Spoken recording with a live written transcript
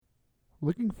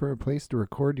Looking for a place to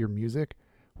record your music?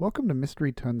 Welcome to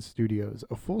Mystery Ton Studios,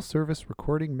 a full-service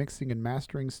recording, mixing, and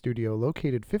mastering studio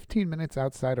located 15 minutes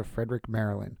outside of Frederick,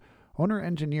 Maryland.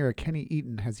 Owner-engineer Kenny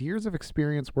Eaton has years of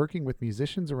experience working with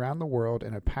musicians around the world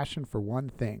and a passion for one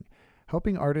thing,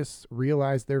 helping artists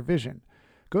realize their vision.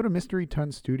 Go to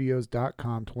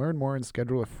mysterytonstudios.com to learn more and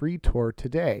schedule a free tour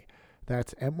today.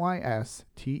 That's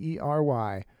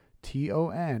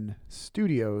MYSTERYTON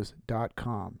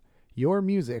studios.com. Your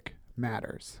music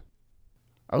matters.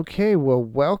 Okay, well,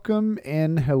 welcome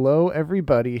and hello,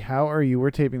 everybody. How are you?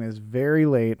 We're taping this very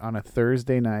late on a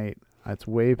Thursday night. It's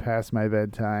way past my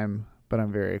bedtime, but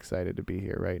I'm very excited to be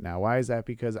here right now. Why is that?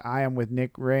 Because I am with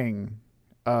Nick Ring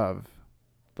of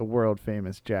the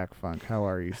world-famous Jack Funk. How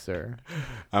are you, sir?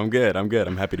 I'm good.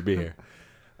 I'm happy to be here.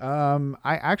 I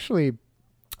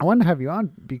wanted to have you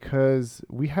on because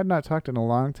we had not talked in a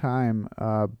long time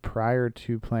prior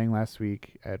to playing last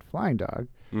week at Flying Dog.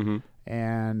 Mm-hmm.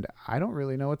 And I don't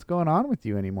really know what's going on with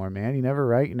you anymore, man. You never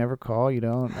write, you never call, you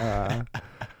don't.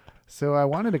 So I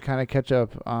wanted to kind of catch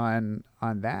up on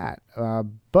that.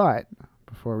 But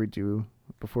before we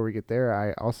get there,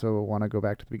 I also want to go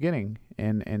back to the beginning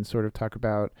and sort of talk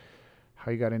about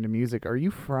how you got into music. Are you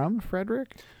from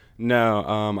Frederick? No,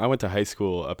 I went to high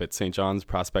school up at St. John's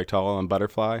Prospect Hall on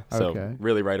Butterfly. So Okay.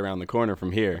 really right around the corner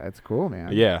from here. That's cool,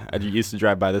 man. Yeah, I used to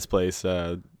drive by this place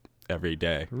every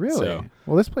day. Really? So,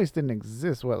 Well, this place didn't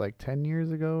exist, like 10 years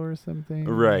ago or something?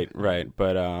 right.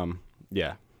 But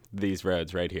yeah, these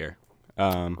roads right here.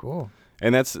 Cool.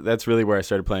 And that's really where I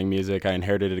started playing music. I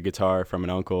inherited a guitar from an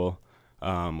uncle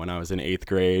when I was in 8th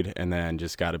grade, and then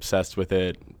just got obsessed with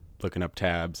it, looking up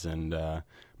tabs and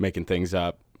making things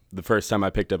up. The first time I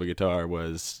picked up a guitar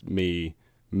was me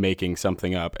making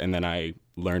something up, and then I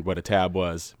learned what a tab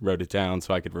was, wrote it down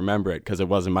so I could remember it because it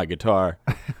wasn't my guitar.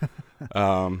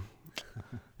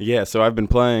 Yeah, so I've been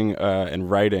playing and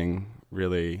writing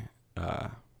really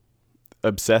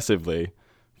obsessively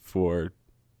for,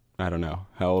 I don't know,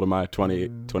 how old am I?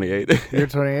 28? You're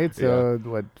 28, so Yeah.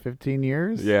 what, 15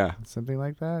 years? Yeah. Something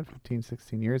like that, 15,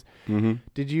 16 years. Mm-hmm.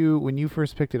 Did you, when you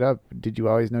first picked it up, did you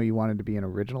always know you wanted to be an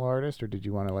original artist, or did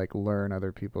you want to learn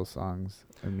other people's songs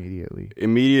immediately?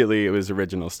 Immediately, it was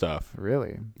original stuff.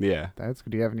 Really? Yeah. That's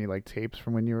good. Do you have any tapes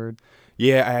from when you were...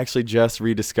 Yeah, I actually just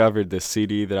rediscovered this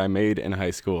CD that I made in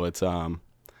high school. It's I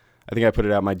think I put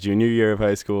it out my junior year of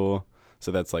high school.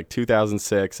 So that's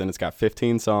 2006, and it's got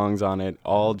 15 songs on it,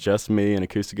 all just me and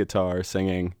acoustic guitar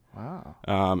singing. Wow.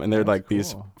 And they're That's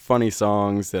these cool. funny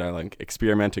songs that are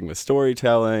experimenting with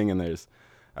storytelling, and I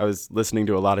was listening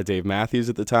to a lot of Dave Matthews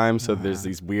at the time, so there's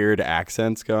these weird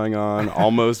accents going on,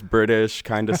 almost British,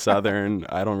 kind of Southern.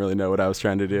 I don't really know what I was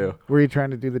trying to do. Were you trying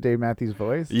to do the Dave Matthews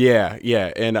voice? Yeah,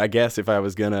 and I guess if I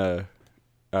was gonna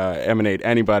emanate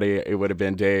anybody, it would have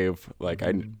been Dave.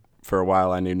 For a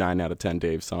while, I knew 9 out of 10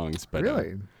 Dave songs, but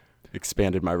Really?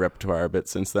 Expanded my repertoire a bit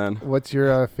since then. What's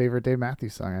your favorite Dave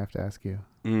Matthews song, I have to ask you?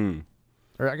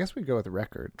 Or I guess we'd go with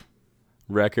record.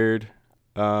 Record,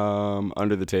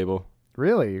 Under the Table.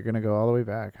 Really? You're going to go all the way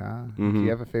back, huh? Mm-hmm. Do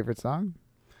you have a favorite song?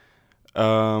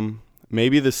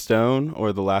 Maybe The Stone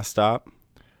or The Last Stop.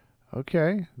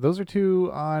 Okay. Those are two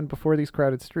on Before These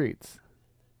Crowded Streets.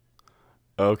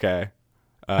 Okay.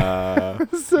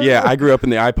 Yeah, I grew up in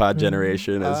the iPod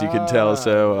generation, as you can tell,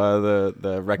 so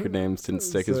the record names didn't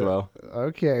stick as well.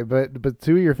 Okay, but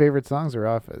two of your favorite songs are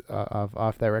off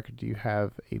that record. Do you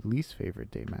have a least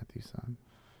favorite Dave Matthews song?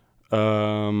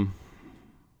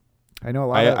 I know a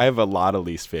lot. I have a lot of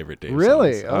least favorite Dave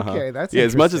really? songs. Okay, that's yeah.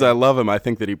 As much as I interesting. love him, I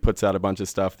think that he puts out a bunch of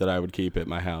stuff that I would keep at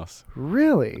my house.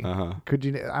 Really? Uh-huh. Could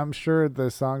you? I'm sure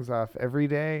the songs off Every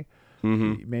Day.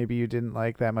 Mm-hmm. Maybe you didn't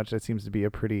like that much. That seems to be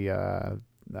a pretty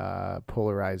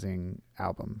polarizing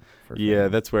album. Yeah,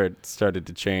 that's where it started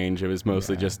to change. It was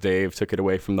mostly just Dave, took it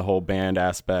away from the whole band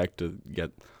aspect,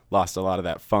 lost a lot of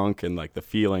that funk and the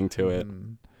feeling to it.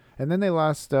 And then they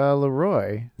lost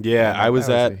Leroy. Yeah, I was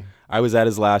at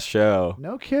his last show.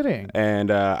 No kidding.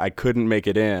 And I couldn't make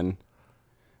it in.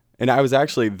 And I was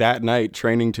actually that night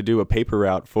training to do a paper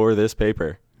route for this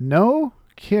paper. No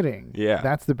kidding. Yeah.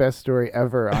 That's the best story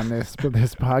ever on this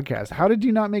podcast. How did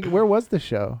you not make it? Where was the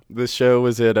show? The show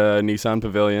was at Nissan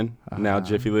Pavilion, now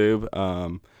Jiffy Lube.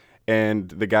 And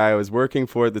the guy I was working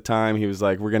for at the time, he was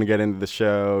like, we're going to get into the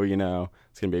show,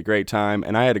 it's going to be a great time.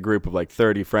 And I had a group of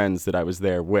 30 friends that I was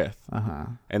there with.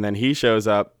 And then he shows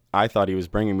up. I thought he was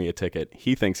bringing me a ticket.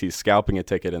 He thinks he's scalping a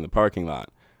ticket in the parking lot.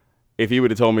 If he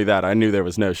would have told me that, I knew there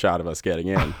was no shot of us getting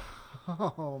in.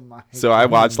 Oh my! So I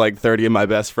watched 30 of my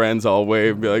best friends all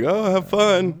wave and be like, "Oh, have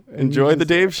fun, enjoy the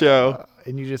Dave show."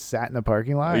 And you just sat in the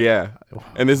parking lot? Yeah.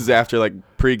 And this is after like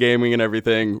pre-gaming and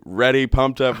everything, ready,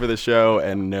 pumped up for the show,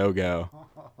 and no go.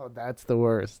 Oh, that's the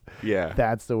worst. Yeah.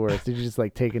 That's the worst. Did you just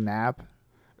like take a nap?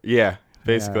 Yeah,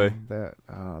 basically. Yeah,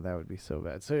 that would be so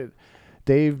bad. So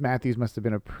Dave Matthews must have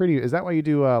been is that why you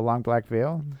do Long Black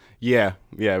Veil? Yeah,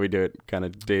 we do it kind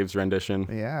of Dave's rendition.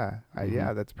 Yeah.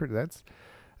 Yeah,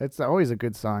 that's always a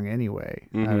good song anyway.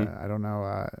 I don't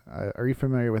know. Are you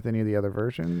familiar with any of the other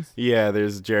versions? Yeah,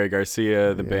 there's Jerry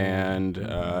Garcia, the band.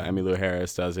 Emmylou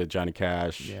Harris does it. Johnny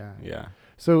Cash. Yeah.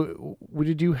 So,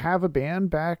 did you have a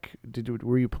band back?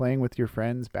 Were you playing with your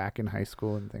friends back in high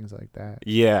school and things like that?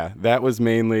 Yeah, that was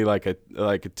mainly like a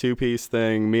 2-piece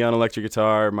thing. Me on electric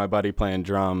guitar, my buddy playing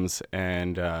drums,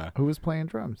 and who was playing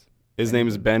drums? His name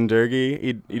is Ben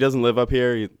Durgy. He doesn't live up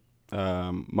here.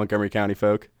 Montgomery County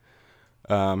folk.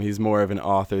 He's more of an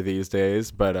author these days,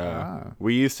 but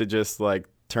we used to just like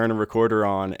turn a recorder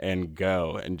on and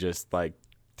go and just like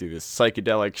do this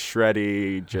psychedelic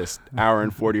shreddy, just hour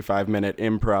and 45-minute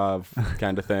improv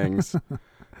kind of things.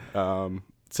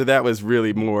 So that was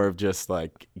really more of just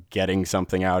like getting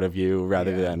something out of you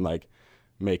rather than like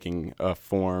making a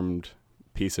formed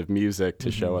piece of music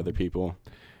to show other people.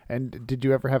 And did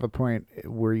you ever have a point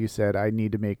where you said, I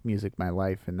need to make music my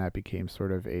life, and that became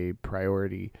sort of a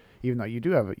priority, even though you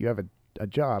have a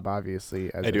job,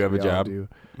 obviously. I do have a job.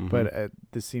 But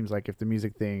this seems like if the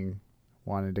music thing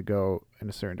wanted to go in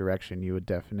a certain direction, you would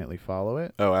definitely follow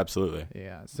it. Oh, absolutely.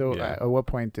 Yeah. So at what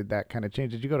point did that kind of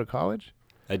change? Did you go to college?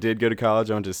 I did go to college.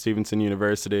 I went to Stevenson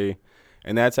University,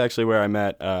 and that's actually where I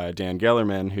met Dan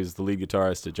Gellerman, who's the lead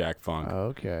guitarist of Jack Funk. Oh,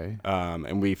 okay.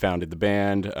 And we founded the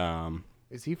band.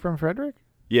 Is he from Frederick?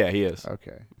 Yeah, he is.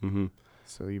 Okay. Mm-hmm.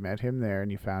 So you met him there,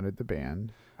 and you founded the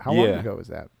band. How long ago was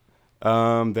that?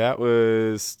 That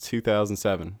was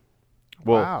 2007.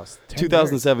 Well, wow,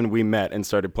 2007 we met and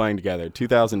started playing together.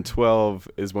 2012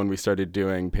 is when we started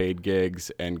doing paid gigs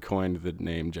and coined the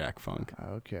name Jack Funk.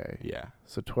 Okay. Yeah.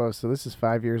 So 12. So this is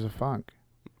 5 years of funk.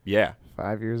 Yeah.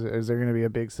 5 years. Is there going to be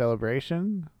a big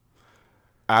celebration?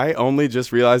 I only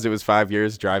just realized it was 5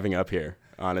 years driving up here,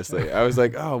 honestly. I was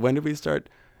like, oh, when did we start?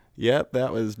 Yep,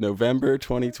 that was November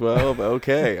 2012.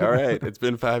 Okay, all right. It's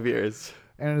been 5 years.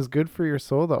 And it is Good for Your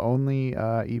Soul, the only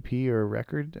EP or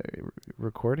record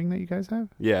recording that you guys have?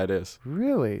 Yeah, it is.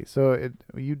 Really? So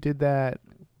you did that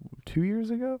 2 years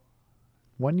ago?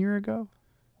 1 year ago?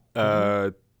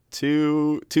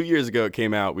 2 years ago it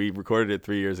came out. We recorded it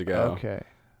 3 years ago. Okay.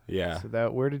 Yeah. So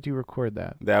where did you record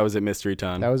that? That was at Mystery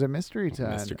Ton. That was at Mystery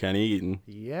Ton. Mr. Kenny Eaton.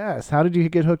 Yes. How did you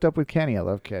get hooked up with Kenny? I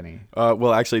love Kenny.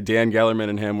 Well, actually, Dan Gellerman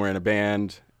and him were in a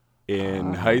band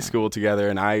in high school together,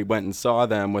 and I went and saw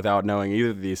them without knowing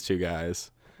either of these two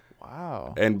guys.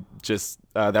 Wow. And just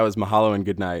that was Mahalo and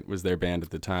Goodnight was their band at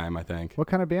the time, I think. What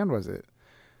kind of band was it?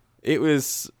 It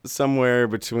was somewhere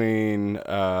between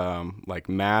like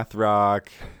math rock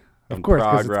and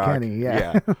prog rock. Kenny,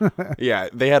 yeah. Yeah.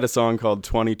 They had a song called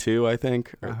 22, I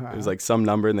think. It was like some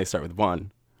number, and they start with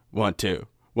 1, 1, 2,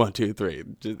 1, 2, 3.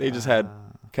 They just had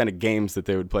kind of games that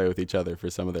they would play with each other for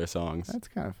some of their songs. That's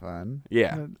kind of fun.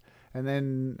 Yeah. And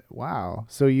then, wow.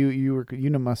 So you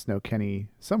must know Kenny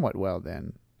somewhat well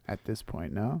then at this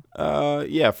point, no?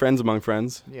 Yeah, friends among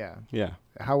friends. Yeah. Yeah.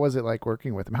 How was it like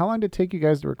working with him? How long did it take you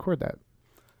guys to record that?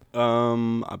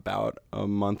 About a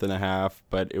month and a half,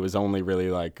 but it was only really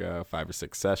like 5 or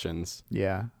 6 sessions.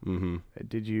 Yeah.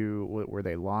 Mm-hmm. Were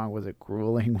they long? Was it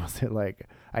grueling? Was it like,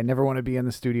 I never want to be in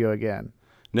the studio again?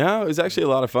 No, it was actually a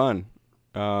lot of fun.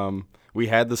 We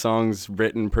had the songs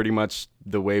written pretty much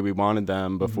the way we wanted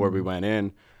them before we went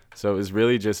in. So it was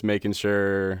really just making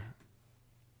sure,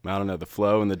 I don't know, the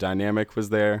flow and the dynamic was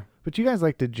there. But you guys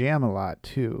like to jam a lot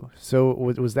too. So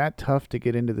was that tough to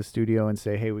get into the studio and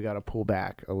say, hey, we got to pull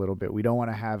back a little bit. We don't want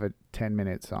to have a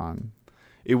 10-minute song.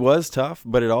 It was tough,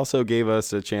 but it also gave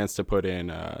us a chance to put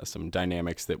in some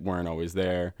dynamics that weren't always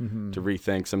there, to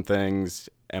rethink some things,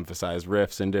 emphasize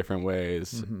riffs in different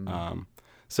ways.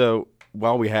 So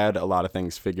while we had a lot of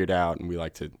things figured out and we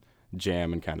like to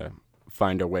jam and kind of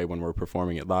find our way when we're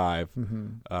performing it live,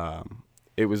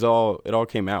 it all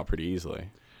came out pretty easily.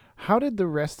 How did the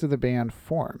rest of the band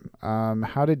form?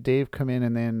 How did Dave come in,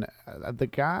 and then the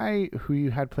guy who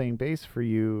you had playing bass for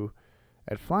you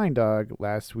at Flying Dog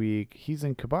last week, he's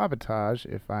in Kababatage,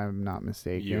 if I'm not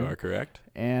mistaken. You are correct.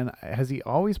 And has he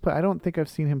always played? I don't think I've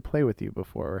seen him play with you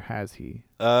before, or has he?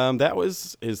 That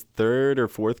was his 3rd or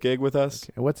 4th gig with us.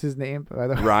 Okay. What's his name? By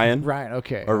the way? Ryan. Ryan,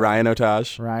 okay. Or Ryan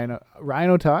Otage. Ryan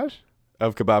Otage?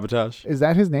 Of Kababatage. Is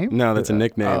that his name? No, that's a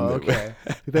nickname. Oh, okay.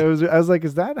 I was like,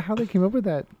 is that how they came up with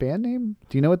that band name?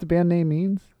 Do you know what the band name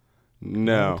means?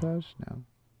 No. Kababatage? No.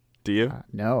 Do you?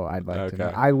 No, I'd like to know.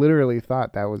 Okay. I literally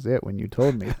thought that was it when you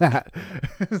told me that.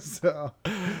 So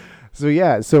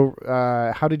yeah. So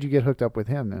how did you get hooked up with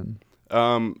him then?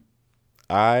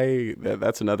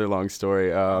 That's another long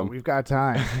story. We've got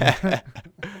time.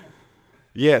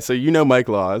 Yeah, so you know Mike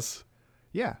Laws.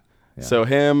 Yeah. So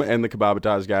him and the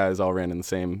Kababatage guys all ran in the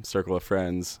same circle of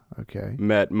friends. Okay.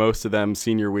 Met most of them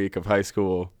senior week of high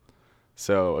school.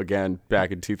 So again,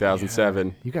 back in 2007.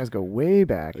 Yeah. You guys go way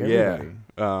back. Everybody.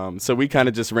 Yeah. So we kind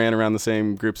of just ran around the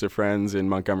same groups of friends in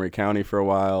Montgomery County for a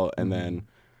while, and then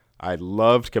I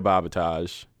loved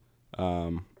Kababatage.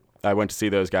 I went to see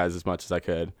those guys as much as I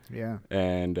could. Yeah.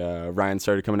 And Ryan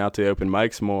started coming out to the open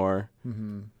mics more.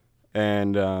 Mm-hmm.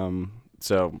 And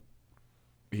so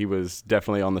he was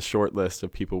definitely on the short list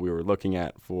of people we were looking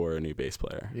at for a new bass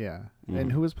player. Yeah.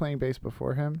 And who was playing bass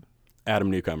before him?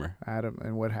 Adam Newcomer. Adam.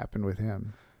 And what happened with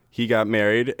him? He got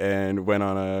married and went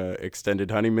on a extended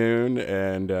honeymoon,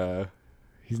 and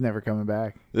he's never coming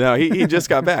back. No, he just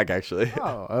got back actually.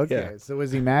 Oh, okay. Yeah. So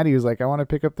was he mad? He was like, I want to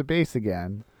pick up the bass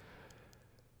again.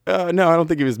 No, I don't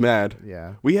think he was mad.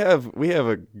 Yeah. We have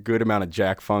a good amount of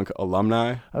Jack Funk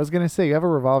alumni. I was gonna say you have a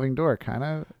revolving door, kind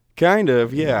of. Kind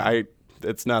of, yeah.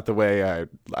 It's not the way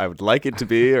I would like it to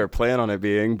be or plan on it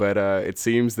being, but it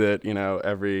seems that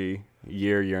every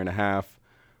year and a half,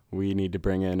 we need to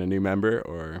bring in a new member,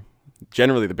 or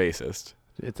generally the bassist.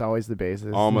 It's always the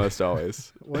bassist. Almost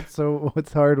always.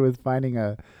 What's hard with finding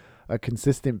a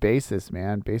consistent bassist,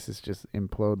 man? Bassists just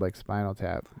implode like Spinal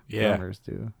Tap. Yeah. Drummers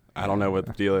do. I don't know what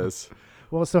the deal is.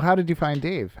 Well, so how did you find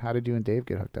Dave? How did you and Dave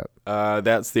get hooked up?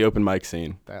 That's the open mic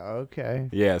scene. Okay.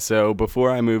 Yeah, so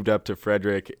before I moved up to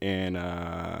Frederick in,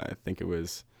 I think it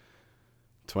was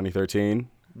 2013,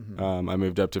 I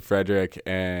moved up to Frederick,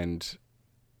 and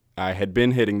I had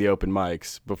been hitting the open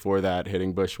mics before that,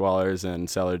 hitting Bushwallers and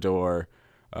Cellar Door,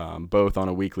 both on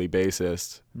a weekly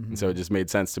basis. And so it just made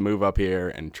sense to move up here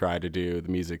and try to do the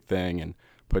music thing and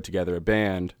put together a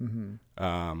band.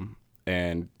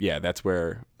 And yeah, that's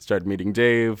where I started meeting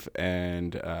Dave,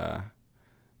 and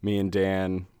me and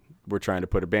Dan were trying to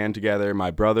put a band together. My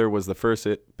brother was the first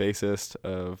bassist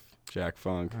of Jack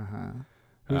Funk.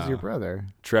 Who's your brother?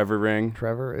 Trevor Ring.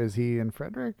 Trevor, is he in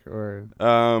Frederick or?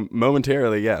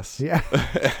 Momentarily, yes. Yeah.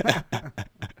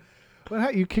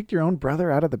 What? You kicked your own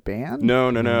brother out of the band? No.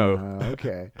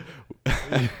 Okay.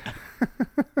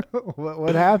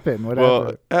 What happened?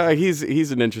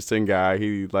 He's an interesting guy.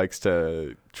 He likes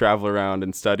to travel around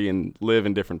and study and live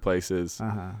in different places,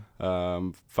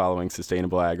 following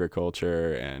sustainable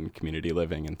agriculture and community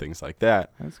living and things like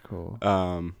that. That's cool.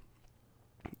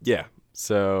 Yeah.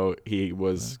 So he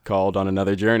was called on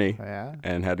another journey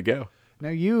and had to go.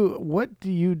 Now, what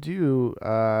do you do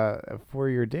for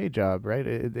your day job? Right?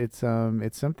 It's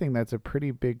something that's a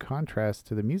pretty big contrast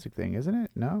to the music thing, isn't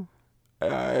it? No.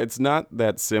 It's not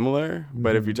that similar,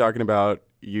 but if you're talking about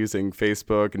using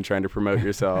Facebook and trying to promote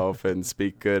yourself and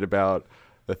speak good about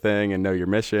the thing and know your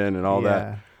mission and all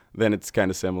that, then it's kind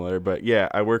of similar. But yeah,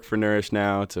 I work for Nourish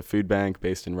now. It's a food bank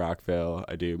based in Rockville.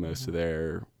 I do most of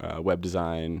their web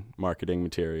design, marketing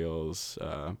materials,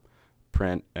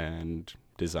 print and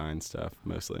design stuff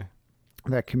mostly.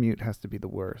 That commute has to be the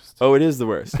worst. Oh, it is the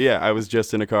worst. Yeah, I was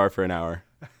just in a car for an hour.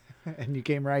 And you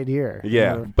came right here.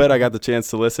 Yeah, but I got the chance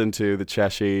to listen to the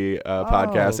Cheshi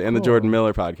podcast and the Jordan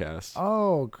Miller podcast.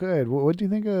 Oh, good. What do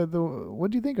you think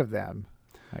of them?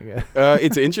 I guess.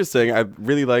 It's interesting. I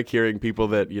really like hearing people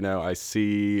that I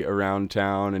see around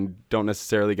town and don't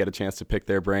necessarily get a chance to pick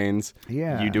their brains.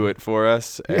 Yeah, you do it for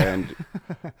us, and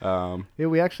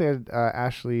we actually had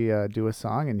Ashley do a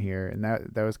song in here, and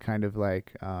that was kind of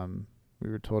like we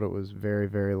were told it was very,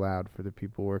 very loud for the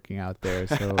people working out there.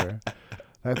 So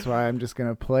that's why I'm just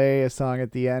gonna play a song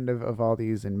at the end of all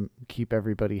these and keep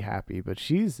everybody happy. But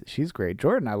she's great.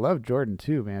 Jordan, I love Jordan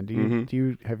too, man.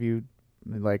 Have you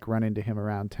like run into him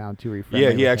around town too? Yeah,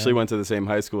 he actually went to the same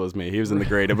high school as me. He was in the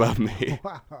grade above me.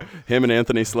 Wow. Him and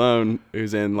Anthony Sloan,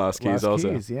 who's in Lost Keys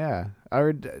also. Keys, yeah.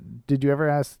 Did you ever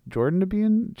ask Jordan to be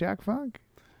in Jack Funk?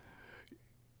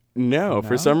 No,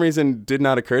 for some reason did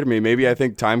not occur to me. Maybe I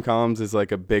think Time Columns is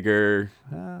like a bigger,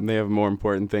 they have more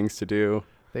important things to do.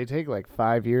 They take like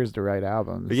 5 years to write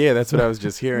albums. Yeah, that's what I was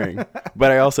just hearing.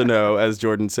 But I also know, as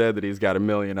Jordan said, that he's got a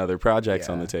million other projects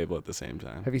on the table at the same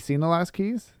time. Have you seen the Lost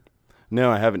Keys? No,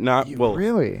 I haven't.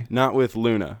 Really? Not with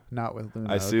Luna. Not with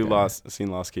Luna. I've seen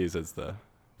Lost Keys as the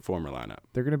former lineup.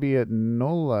 They're going to be at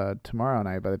NOLA tomorrow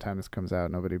night. By the time this comes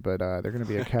out, but they're going to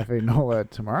be at Cafe NOLA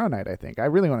tomorrow night, I think. I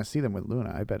really want to see them with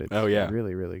Luna. I bet it's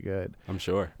really, really good. I'm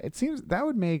sure. It seems that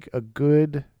would make a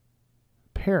good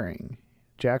pairing.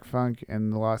 Jack Funk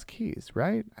and the Lost Keys,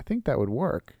 right? I think that would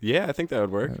work. Yeah, I think that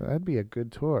would work. That'd be a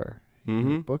good tour.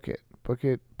 Mm-hmm. Book it.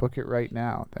 Book it right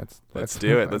now. Let's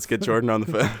do it. Let's get Jordan on the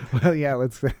phone. Well, yeah,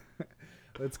 let's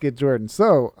get Jordan.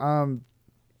 So,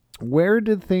 where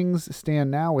did things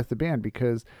stand now with the band?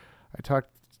 Because I talked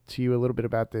to you a little bit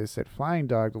about this at Flying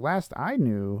Dog. The last I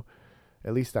knew,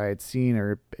 at least I had seen,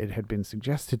 or it had been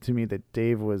suggested to me, that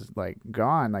Dave was like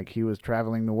gone, like he was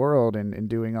traveling the world and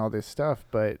doing all this stuff.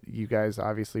 But you guys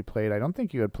obviously played. I don't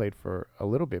think you had played for a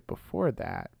little bit before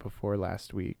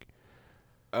last week.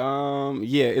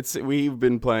 Yeah, we've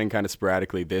been playing kind of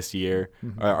sporadically this year.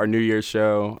 Mm-hmm. Our New Year's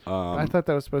show. I thought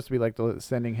that was supposed to be like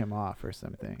sending him off or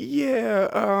something.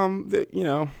 Yeah,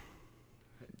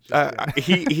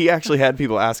 he actually had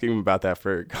people asking him about that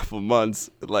for a couple of months.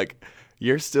 Like,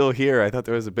 you're still here. I thought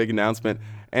there was a big announcement,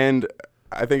 and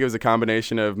I think it was a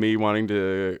combination of me wanting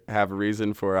to have a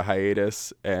reason for a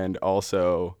hiatus, and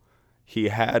also he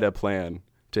had a plan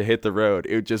to hit the road.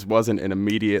 It just wasn't an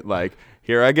immediate like,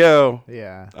 here I go.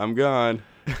 Yeah, I'm gone.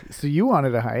 So you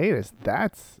wanted a hiatus.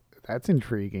 That's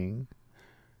intriguing.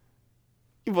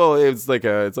 Well, it's like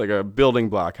a building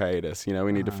block hiatus. You know,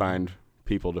 we need to find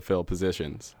people to fill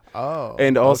positions. Oh,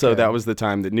 and also okay. that was the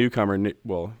time that newcomer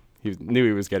he knew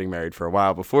he was getting married for a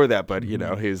while before that, but you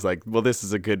know, he was like, well, this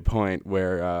is a good point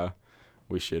where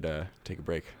we should take a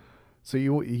break. So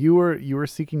you were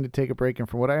seeking to take a break, and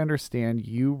from what I understand,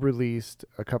 you released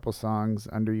a couple songs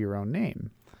under your own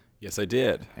name. Yes, I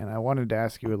did. And I wanted to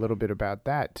ask you a little bit about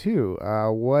that too.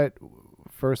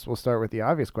 First, we'll start with the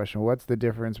obvious question. What's the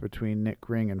difference between Nick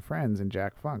Ring and Friends and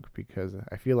Jack Funk? Because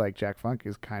I feel like Jack Funk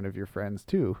is kind of your friends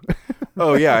too.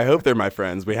 Oh, yeah, I hope they're my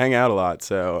friends. We hang out a lot,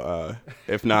 so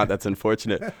if not, that's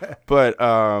unfortunate. But,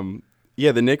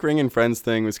 yeah, the Nick Ring and Friends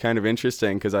thing was kind of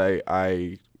interesting because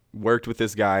I worked with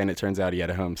this guy, and it turns out he had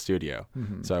a home studio.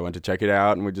 Mm-hmm. So I went to check it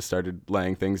out, and we just started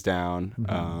laying things down.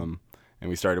 Mm-hmm. And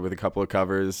we started with a couple of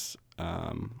covers.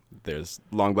 There's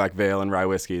Long Black Veil and Rye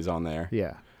Whiskey's on there.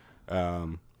 Yeah.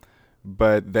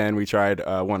 But then we tried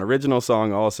one original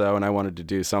song also, and I wanted to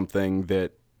do something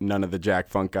that none of the Jack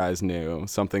Funk guys knew,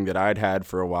 something that I'd had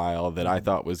for a while that I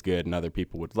thought was good and other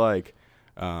people would like,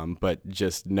 but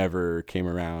just never came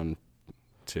around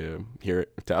to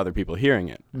other people hearing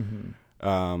it.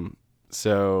 Mm-hmm.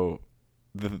 So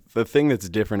the thing that's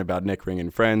different about Nick Ring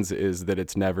and Friends is that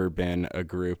it's never been a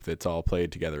group that's all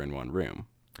played together in one room.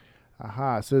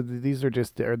 Aha. So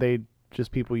are they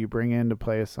just people you bring in to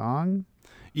play a song?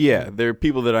 Yeah, they're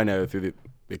people that I know through the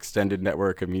extended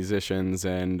network of musicians,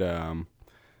 and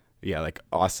like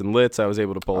Austin Litz, I was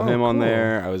able to pull him on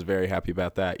there. I was very happy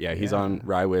about that. Yeah, he's on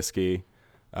Rye Whiskey.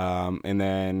 And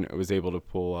then I was able to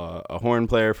pull a horn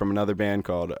player from another band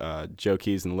called Joe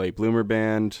Keys and the Late Bloomer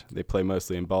Band. They play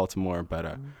mostly in Baltimore,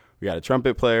 but we got a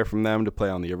trumpet player from them to play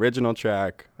on the original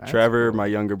track. That's Trevor, cool. My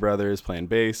younger brother, is playing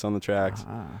bass on the tracks.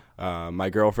 My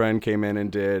girlfriend came in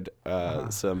and did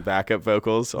some backup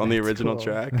vocals on the original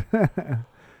track.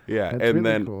 Yeah, That's and really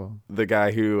then cool. The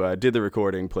guy who did the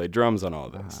recording played drums on all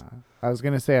this. I was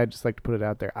going to say, I'd just like to put it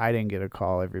out there. I didn't get a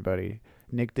call, everybody.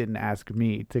 Nick didn't ask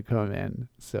me to come in,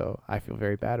 so I feel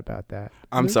very bad about that.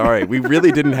 I'm sorry. We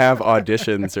really didn't have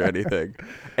auditions or anything.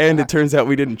 And it turns out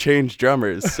we didn't change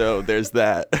drummers, so there's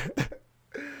that.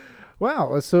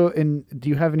 Wow. So, do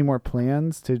you have any more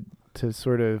plans to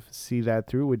sort of see that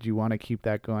through? Would you want to keep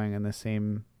that going in the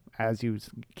same as you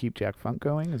keep Jack Funk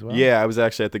going as well? Yeah, I was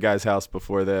actually at the guy's house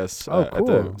before this. Cool. At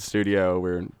the studio.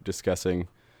 We were discussing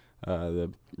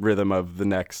the rhythm of the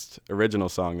next original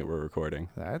song that we're recording.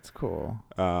 That's cool.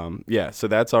 So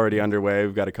that's already underway.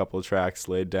 We've got a couple of tracks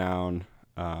laid down.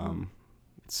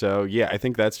 So yeah, I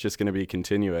think that's just going to be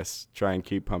continuous. Try and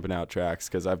keep pumping out tracks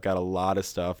because I've got a lot of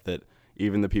stuff that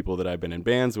even the people that I've been in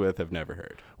bands with have never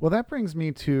heard. Well, that brings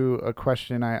me to a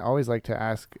question I always like to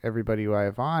ask everybody who I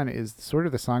have on is sort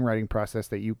of the songwriting process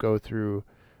that you go through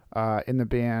in the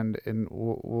band. And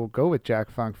we'll go with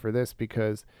Jack Funk for this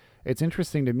because it's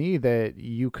interesting to me that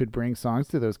you could bring songs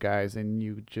to those guys and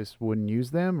you just wouldn't use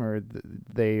them, or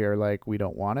they are like, we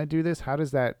don't want to do this. How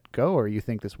does that go? Or you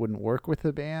think this wouldn't work with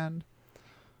the band?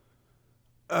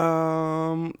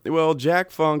 Well,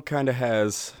 Jack Funk kind of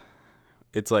has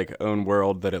its like own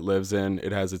world that it lives in.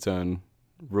 It has its own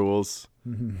rules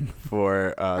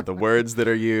for the words that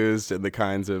are used and the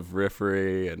kinds of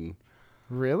riffery and.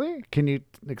 Really? Can you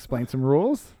explain some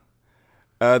rules?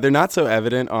 They're not so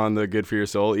evident on the Good For Your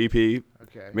Soul EP,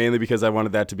 okay. Mainly because I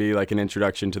wanted that to be like an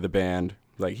introduction to the band.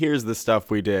 Like, here's the stuff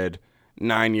we did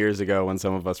 9 years ago when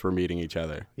some of us were meeting each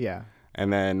other. Yeah.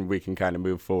 And then we can kind of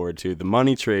move forward to the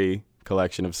Money Tree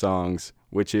collection of songs,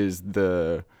 which is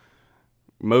the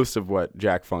most of what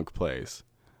Jack Funk plays.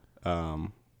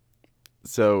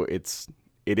 So it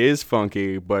is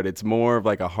funky, but it's more of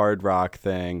like a hard rock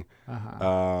thing.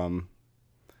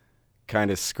 kind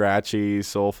of scratchy,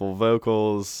 soulful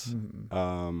vocals.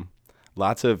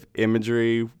 Lots of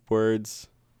imagery words.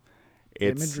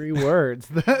 Imagery words.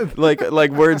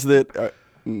 like words that are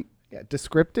Yeah,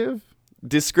 descriptive,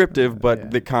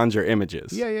 but that conjure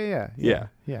images. Yeah.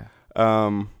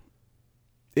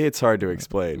 It's hard to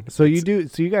explain. So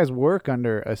you guys work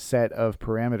under a set of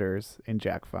parameters in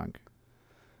Jack Funk.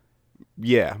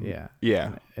 Yeah.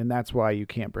 And that's why you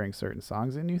can't bring certain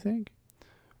songs in, you think?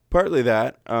 Partly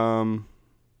that.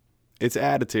 It's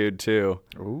attitude too.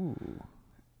 Ooh.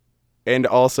 And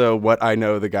also what I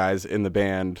know the guys in the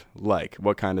band like,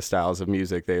 what kind of styles of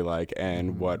music they like,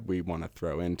 and what we want to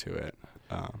throw into it.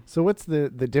 So what's the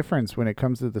difference when it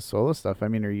comes to the solo stuff? I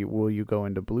mean, will you go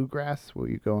into bluegrass? Will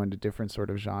you go into different sort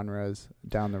of genres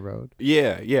down the road?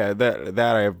 Yeah. That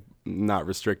I'm not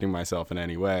restricting myself in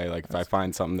any way. Like if I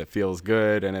find something that feels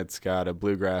good and it's got a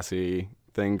bluegrassy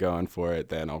thing going for it,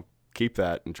 then I'll keep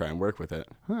that and try and work with it.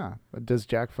 Huh. But does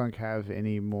Jack Funk have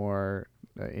any more,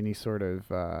 any sort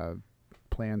of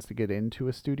plans to get into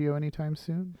a studio anytime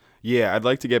soon? Yeah, I'd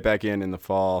like to get back in the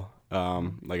fall.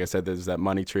 Like I said, there's that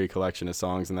Money Tree collection of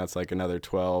songs, and that's like another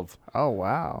 12. Oh,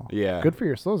 wow. Yeah. Good for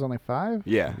your souls. Only 5?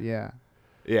 Yeah. Yeah.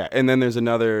 Yeah, and then there's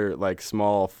another like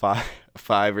small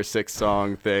five or six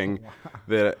song thing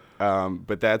that,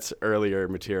 but that's earlier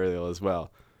material as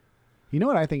well. You know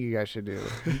what I think you guys should do?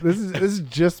 This is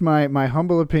just my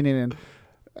humble opinion, and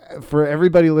for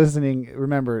everybody listening,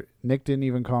 remember Nick didn't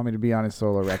even call me to be on his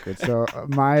solo record, so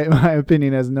my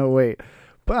opinion has no weight.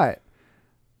 But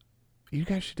you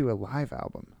guys should do a live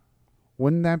album.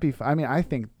 Wouldn't that be fun? I mean, I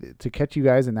think to catch you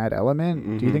guys in that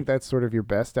element, do you think that's sort of your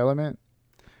best element?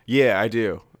 Yeah, I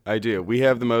do. We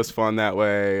have the most fun that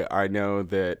way. I know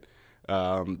that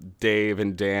Dave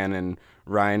and Dan and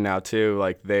Ryan now too,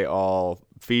 like they all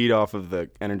feed off of the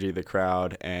energy of the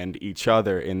crowd and each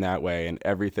other in that way, and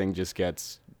everything just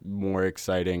gets more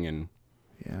exciting, and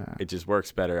it just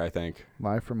works better, I think.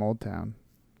 Live from Old Town.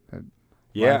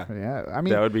 Yeah. I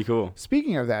mean, that would be cool.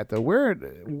 Speaking of that, though, where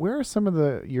are some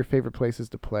of your favorite places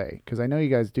to play? Because I know you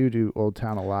guys do Old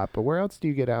Town a lot, but where else do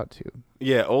you get out to?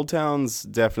 Yeah, Old Town's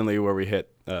definitely where we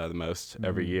hit the most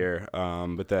every year.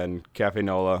 But then Cafe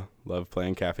Nola, love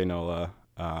playing Cafe Nola.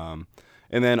 And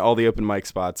then all the open mic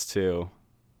spots too.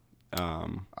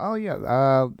 Oh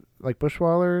yeah, like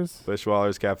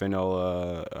Bushwallers, Cafe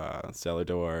Nola, Cellar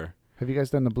Door. Have you guys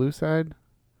done the Blue Side?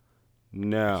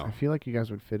 No. I feel like you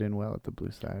guys would fit in well at the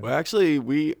Blue Side. Well,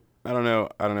 actually, I don't know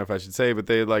if I should say, but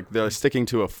they're sticking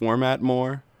to a format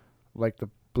more. Like the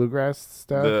bluegrass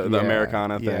stuff? The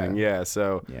Americana thing, yeah.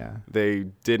 So they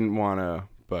didn't want to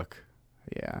book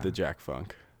the Jack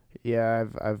Funk. Yeah,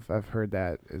 I've heard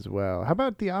that as well. How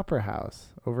about the Opera House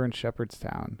over in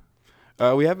Shepherdstown?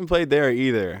 We haven't played there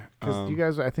either. Because you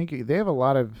guys, I think they have a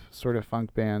lot of sort of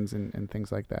funk bands and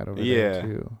things like that over there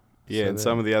too. Yeah, and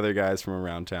some of the other guys from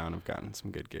around town have gotten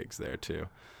some good gigs there too.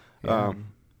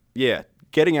 Yeah.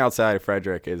 Getting outside of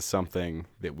Frederick is something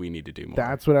that we need to do more.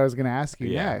 That's what I was going to ask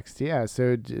you next. Yeah,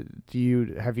 so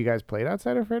have you guys played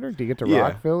outside of Frederick? Do you get to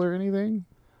Rockville or anything?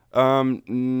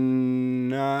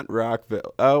 Not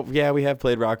Rockville. Oh, yeah, we have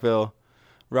played Rockville.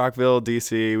 Rockville,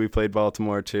 DC. We played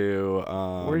Baltimore too.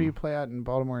 Where do you play out in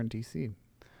Baltimore and DC?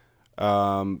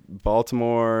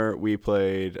 Baltimore, we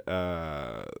played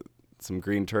some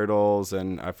Green Turtles,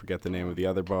 and I forget the name of the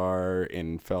other bar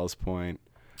in Fells Point.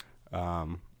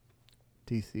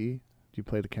 DC? Do you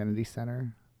play the Kennedy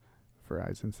Center?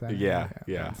 Verizon Center?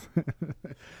 Yeah.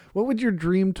 What would your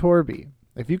dream tour be?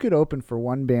 If you could open for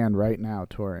one band right now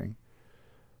touring,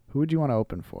 who would you want to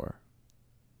open for?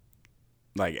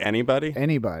 Like anybody?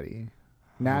 Anybody.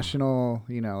 National,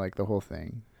 like the whole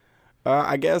thing.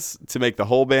 I guess to make the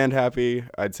whole band happy,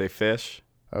 I'd say Fish.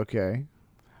 Okay.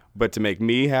 But to make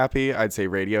me happy, I'd say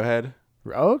Radiohead.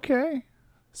 Okay.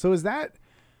 So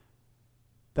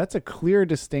that's a clear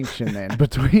distinction then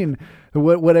between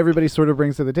what everybody sort of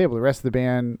brings to the table. The rest of the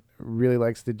band really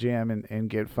likes to jam and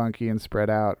get funky and spread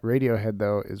out. Radiohead,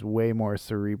 though, is way more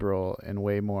cerebral and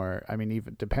way more, I mean,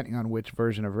 even depending on which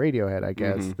version of Radiohead, I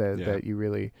guess, that you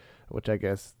really, which I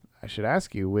guess I should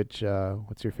ask you, what's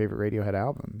your favorite Radiohead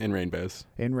album? In Rainbows.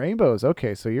 In Rainbows.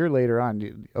 Okay, so you're later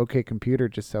on. OK Computer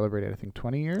just celebrated, I think,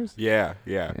 20 years? Yeah.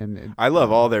 And I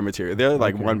love all their material. They're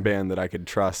like one band that I could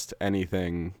trust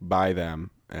anything by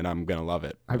them, and I'm going to love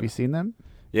it. Have you seen them?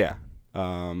 Yeah.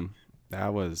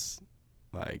 That was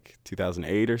like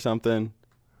 2008 or something.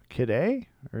 Kid A?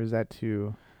 Or is that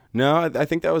too... No, I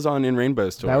think that was on In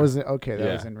Rainbows tour. That was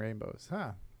In Rainbows.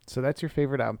 Huh. So that's your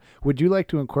favorite album. Would you like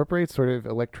to incorporate sort of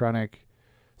electronic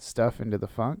stuff into the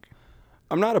funk?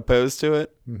 I'm not opposed to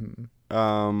it.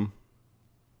 Mm-hmm.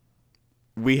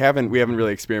 we haven't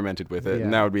really experimented with it,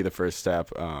 and that would be the first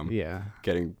step.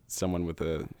 Getting someone with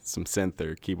some synth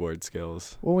or keyboard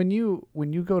skills. Well, when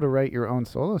you go to write your own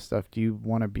solo stuff, do you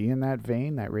want to be in that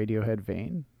vein, that Radiohead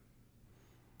vein?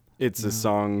 It's a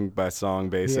song by song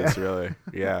basis, really.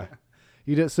 Yeah.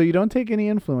 So you don't take any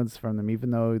influence from them,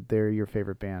 even though they're your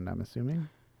favorite band, I'm assuming?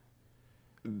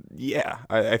 Yeah,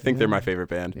 I think they're my favorite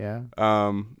band. Yeah.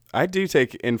 I do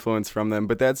take influence from them,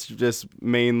 but that's just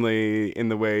mainly in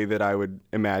the way that I would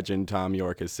imagine Tom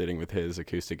York is sitting with his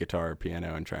acoustic guitar or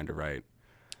piano and trying to write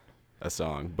a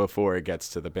song before it gets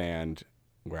to the band,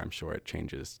 where I'm sure it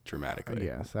changes dramatically.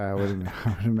 Yes, I would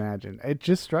imagine. It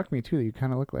just struck me, too, that you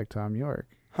kind of look like Tom York.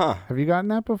 Huh. Have you gotten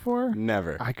that before?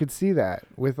 Never. I could see that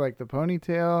with like the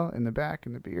ponytail in the back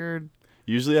and the beard.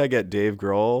 Usually I get Dave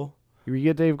Grohl. You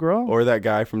get Dave Grohl? Or that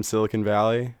guy from Silicon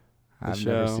Valley. I've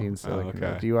never seen Silicon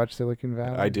Valley. Do you watch Silicon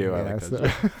Valley? I do. I like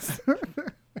those.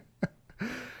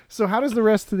 So how does the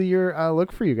rest of the year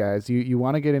look for you guys? You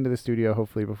want to get into the studio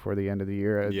hopefully before the end of the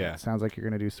year. Yeah. It sounds like you're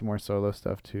going to do some more solo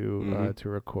stuff to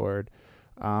record.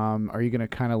 Are you going to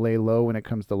kind of lay low when it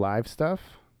comes to live stuff?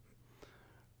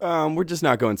 We're just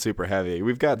not going super heavy.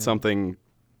 We've got something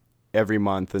every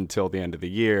month until the end of the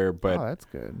year, but that's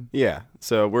good. Yeah,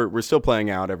 so we're still playing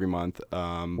out every month.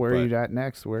 Where are you at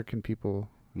next? Where can people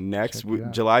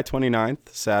July 29th,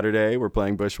 Saturday, we're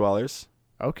playing Bushwallers.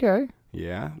 Okay.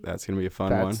 Yeah, that's gonna be a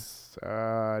fun one.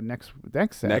 Next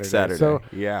Saturday. Next Saturday. So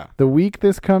yeah, the week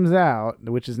this comes out,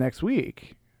 which is next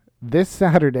week, this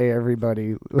Saturday,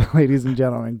 everybody, ladies and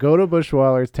gentlemen, go to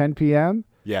Bushwallers, 10 p.m.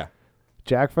 Yeah.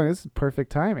 Jack Funk, this is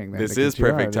perfect timing. This is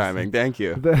perfect timing. Thank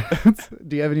you.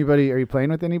 Do you have anybody? Are you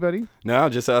playing with anybody? No,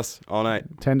 just us all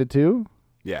night. 10 to 2?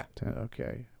 Yeah. 10,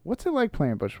 okay. What's it like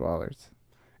playing Bushwallers?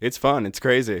 It's fun. It's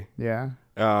crazy. Yeah.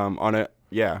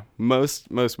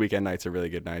 Most weekend nights are really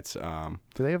good nights. Do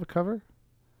they have a cover?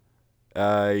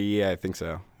 Yeah, I think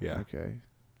so. Yeah. Okay.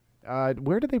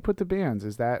 Where do they put the bands?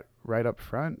 Is that right up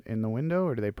front in the window,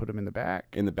 or do they put them in the back?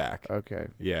 In the back. Okay.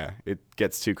 Yeah, it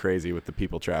gets too crazy with the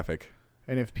people traffic.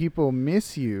 And if people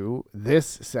miss you this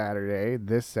Saturday,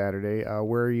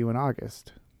 where are you in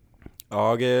August?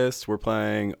 We're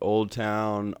playing Old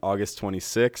Town August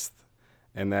 26th,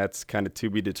 and that's kind of to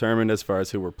be determined as far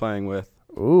as who we're playing with.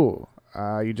 Ooh,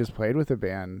 you just played with a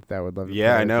band that would love to.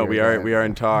 Yeah, I know. We are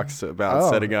in talks about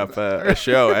setting up a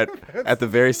show at the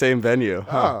very same venue.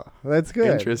 Huh. Oh, that's good.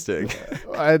 Interesting.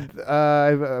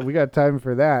 We got time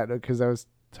for that because I was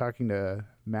talking to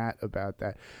Matt about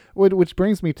that, which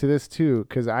brings me to this too,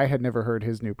 because I had never heard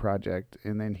his new project,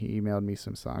 and then he emailed me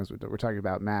some songs. We're talking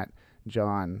about Matt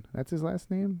John. That's his last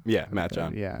name? Yeah, Matt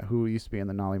John. Yeah, who used to be in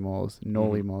the Nolly Moles.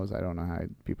 I don't know how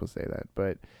people say that,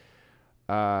 but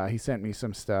he sent me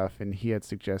some stuff, and he had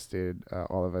suggested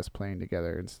all of us playing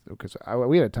together, because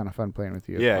we had a ton of fun playing with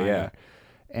you. Yeah.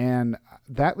 And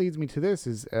that leads me to this,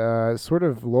 is sort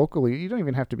of locally. You don't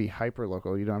even have to be hyper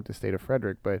local. You don't have to stay to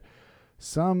Frederick, but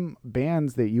some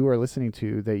bands that you are listening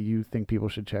to that you think people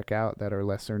should check out that are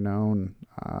lesser known,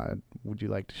 would you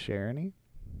like to share any?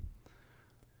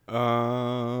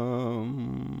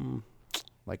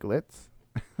 Like Litz?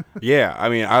 Yeah, I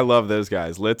mean, I love those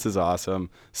guys. Litz is awesome.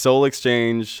 Soul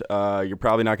Exchange, you're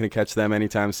probably not going to catch them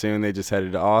anytime soon. They just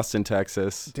headed to Austin,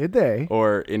 Texas. Did they?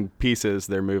 Or in pieces,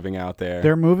 they're moving out there.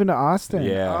 They're moving to Austin?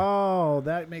 Yeah. Oh,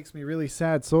 that makes me really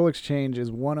sad. Soul Exchange is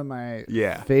one of my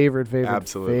favorite.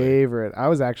 Absolutely. I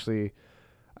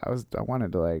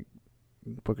wanted to like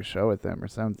book a show with them or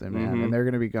something, man. Mm-hmm. And they're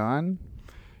going to be gone?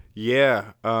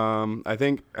 Yeah. I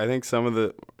think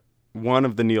one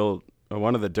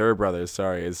of the Durr brothers,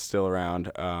 is still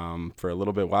around for a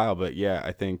little bit while, but yeah,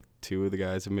 I think two of the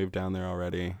guys have moved down there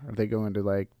already. Are they going to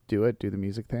like do the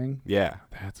music thing? Yeah.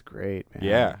 That's great, man.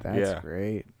 Yeah. That's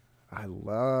great. I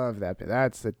love that band.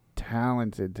 That's a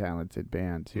talented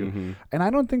band too. Mm-hmm. And I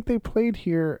don't think they played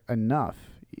here enough.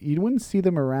 You wouldn't see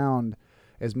them around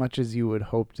as much as you would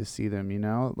hope to see them,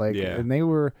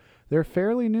 and they're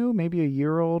fairly new, maybe a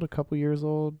year old, a couple years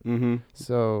old. Mm-hmm.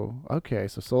 So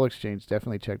Soul Exchange,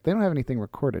 definitely check. They don't have anything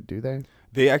recorded, do they?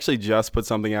 They actually just put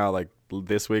something out like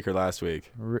this week or last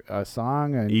week. A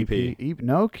song, an EP.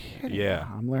 No kidding. Yeah.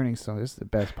 I'm learning so. This is the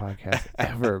best podcast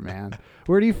ever, man.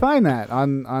 Where do you find that?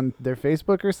 On their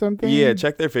Facebook or something? Yeah,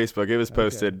 check their Facebook. It was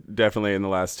posted definitely in the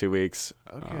last 2 weeks.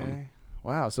 Okay.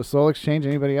 Wow. So Soul Exchange,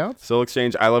 anybody else? Soul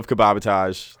Exchange, I love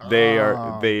Kababatage. They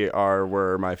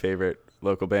were my favorite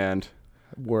local band.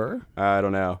 Were? I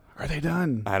don't know. Are they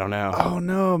done? I don't know. Oh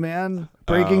no, man.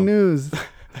 Breaking news.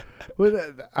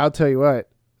 I'll tell you what.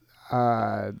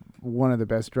 One of the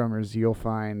best drummers you'll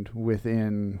find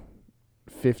within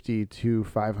 50 to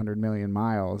 500 million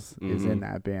miles is Mm-hmm. in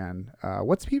that band.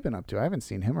 What's he been up to? I haven't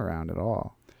seen him around at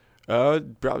all.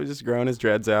 Probably just growing his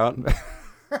dreads out.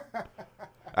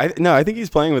 I think he's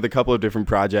playing with a couple of different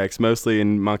projects, mostly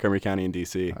in Montgomery County and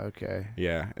DC. Okay.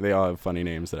 Yeah, they all have funny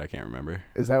names that I can't remember.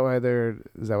 Is that why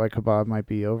Kebab might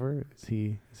be over? Is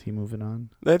he moving on?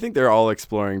 I think they're all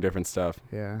exploring different stuff.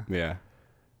 Yeah. Yeah.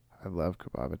 I love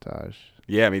Kebabitage.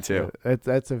 Yeah, me too.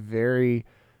 That's a very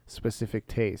specific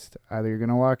taste. Either you're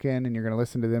gonna walk in and you're gonna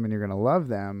listen to them and you're gonna love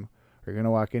them, or you're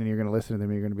gonna walk in and you're gonna listen to them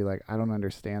and you're gonna be like, I don't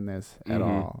understand this at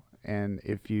all. And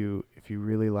if you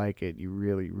really like it, you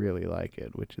really, really like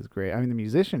it, which is great. I mean, the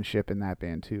musicianship in that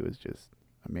band too is just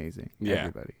amazing. Yeah.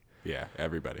 Everybody. Yeah,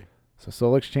 everybody. So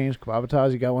Soul Exchange,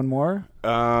 Kebabitage, you got one more?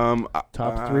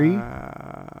 Top three?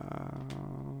 I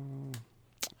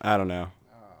don't know.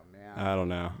 Oh man. I don't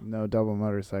know. No Double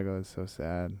Motorcycle is so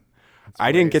sad.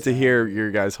 I didn't get to hear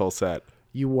your guys' whole set.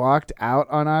 You walked out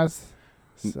on us?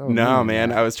 So No, mean,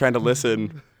 man. I was trying to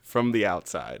listen from the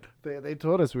outside. They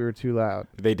told us we were too loud.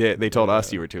 They did. They told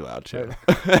us you were too loud, too.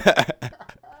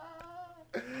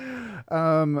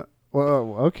 Well,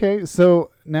 okay.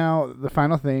 So now the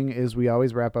final thing is we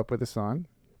always wrap up with a song.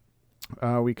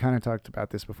 We kind of talked about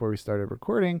this before we started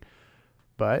recording,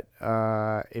 but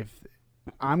if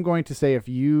I'm going to say if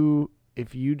you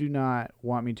do not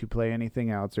want me to play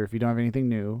anything else, or if you don't have anything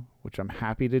new, which I'm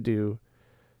happy to do,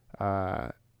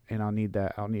 and I'll need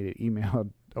it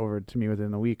emailed over to me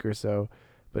within a week or so.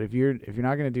 But if you're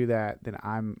not going to do that, then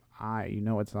you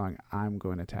know what song I'm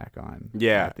going to tack on.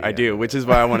 Yeah, I do, which is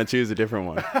why I want to choose a different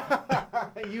one.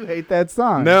 You hate that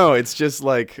song. No, it's just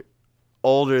like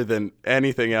older than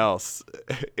anything else.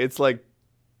 It's like,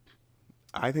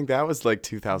 I think that was like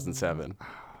 2007.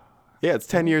 Yeah, it's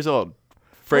 10 years old.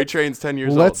 Freight Train's 10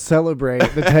 years old. Let's celebrate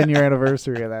the 10-year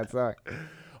anniversary of that song.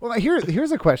 Well,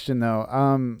 here's a question, though.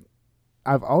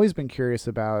 I've always been curious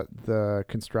about the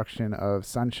construction of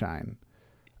Sunshine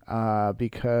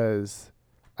because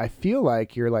I feel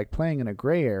like you're like playing in a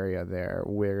gray area there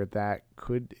where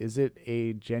is it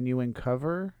a genuine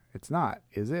cover? It's not,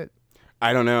 is it?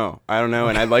 I don't know.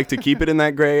 And I'd like to keep it in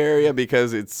that gray area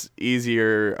because it's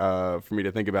easier for me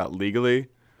to think about legally.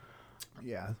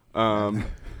 Yeah.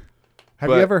 Have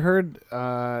you ever heard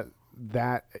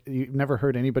that? You've never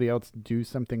heard anybody else do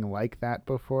something like that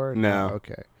before? No.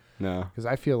 Okay. No. Because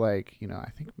I feel like,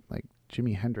 I think like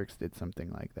Jimi Hendrix did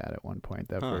something like that at one point,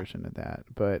 that version of that.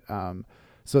 But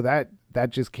so that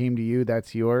just came to you.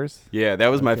 That's yours? Yeah, that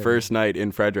was my first night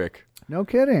in Frederick. No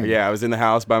kidding. Yeah, I was in the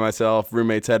house by myself.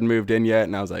 Roommates hadn't moved in yet,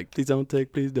 and I was like, please don't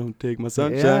take my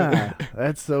sunshine. Yeah,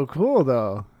 that's so cool,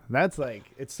 though. That's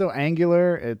like, it's so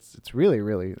angular. It's really,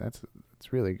 really, it's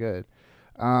really good.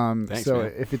 Thanks, so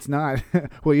man. if it's not,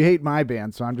 well, you hate my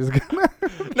band, so I'm just gonna.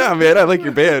 No, man, I like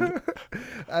your band.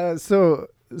 So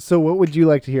what would you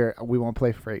like to hear? We won't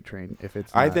play Freight Train if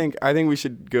it's not. I think we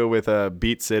should go with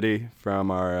Beat City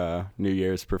from our New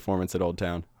Year's performance at Old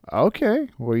Town. Okay.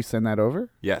 Will you send that over?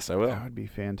 Yes, I will. That would be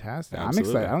fantastic. Absolutely. I'm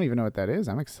excited. I don't even know what that is.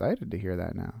 I'm excited to hear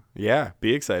that now. Yeah,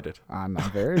 be excited. I'm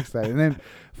very excited. And then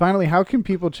finally, how can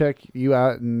people check you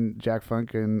out and Jack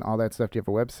Funk and all that stuff? Do you have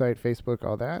a website, Facebook,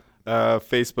 all that?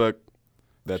 Facebook,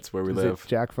 that's where we live. It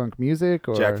Jack Funk Music?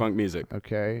 Or? Jack Funk Music.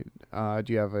 Okay. Do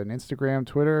you have an Instagram,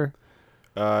 Twitter?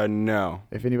 No.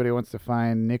 If anybody wants to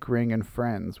find Nick Ring and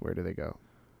Friends, where do they go?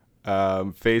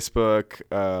 Facebook,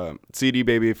 CD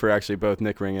Baby for actually both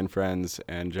Nick Ring and Friends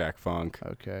and Jack Funk.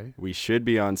 Okay. We should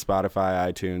be on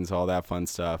Spotify, iTunes, all that fun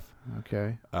stuff.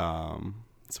 Okay.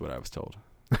 That's what I was told.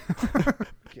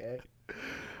 Okay.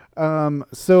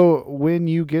 So when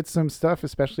you get some stuff,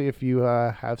 especially if you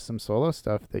have some solo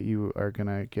stuff that you are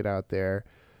gonna get out there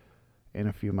in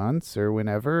a few months or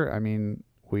whenever, I mean,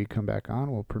 we come back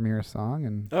on, we'll premiere a song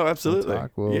and oh, absolutely.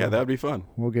 Yeah, that'd be fun.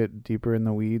 We'll get deeper in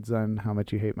the weeds on how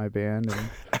much you hate my band, and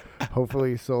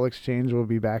hopefully Soul Exchange will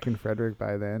be back in Frederick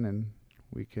by then, and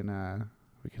we can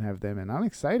have them. And I'm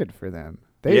excited for them.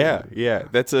 Yeah.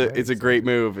 It's a great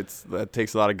move. That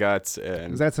takes a lot of guts.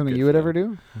 And is that something you would ever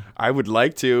do? I would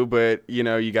like to, but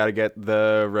you got to get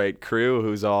the right crew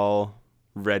who's all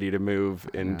ready to move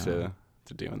into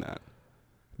doing that.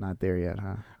 Not there yet,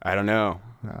 huh? I don't know.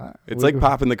 It's like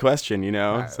popping the question,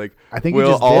 It's like, I think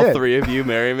will all did. three of you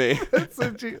marry me?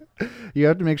 You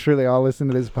have to make sure they all listen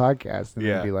to this podcast and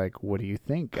then be like, what do you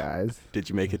think, guys? Did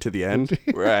you make it to the end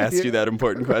where I asked you that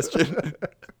important question?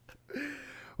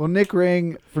 Well, Nick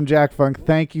Ring from Jack Funk,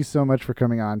 thank you so much for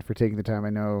coming on, for taking the time. I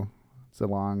know it's a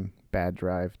long, bad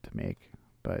drive to make,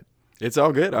 but it's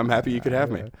all good. I'm happy you could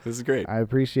have me. This is great. I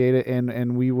appreciate it,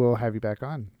 and we will have you back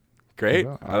on. Great.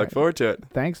 I look forward to it.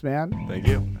 Thanks, man. Thank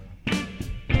you.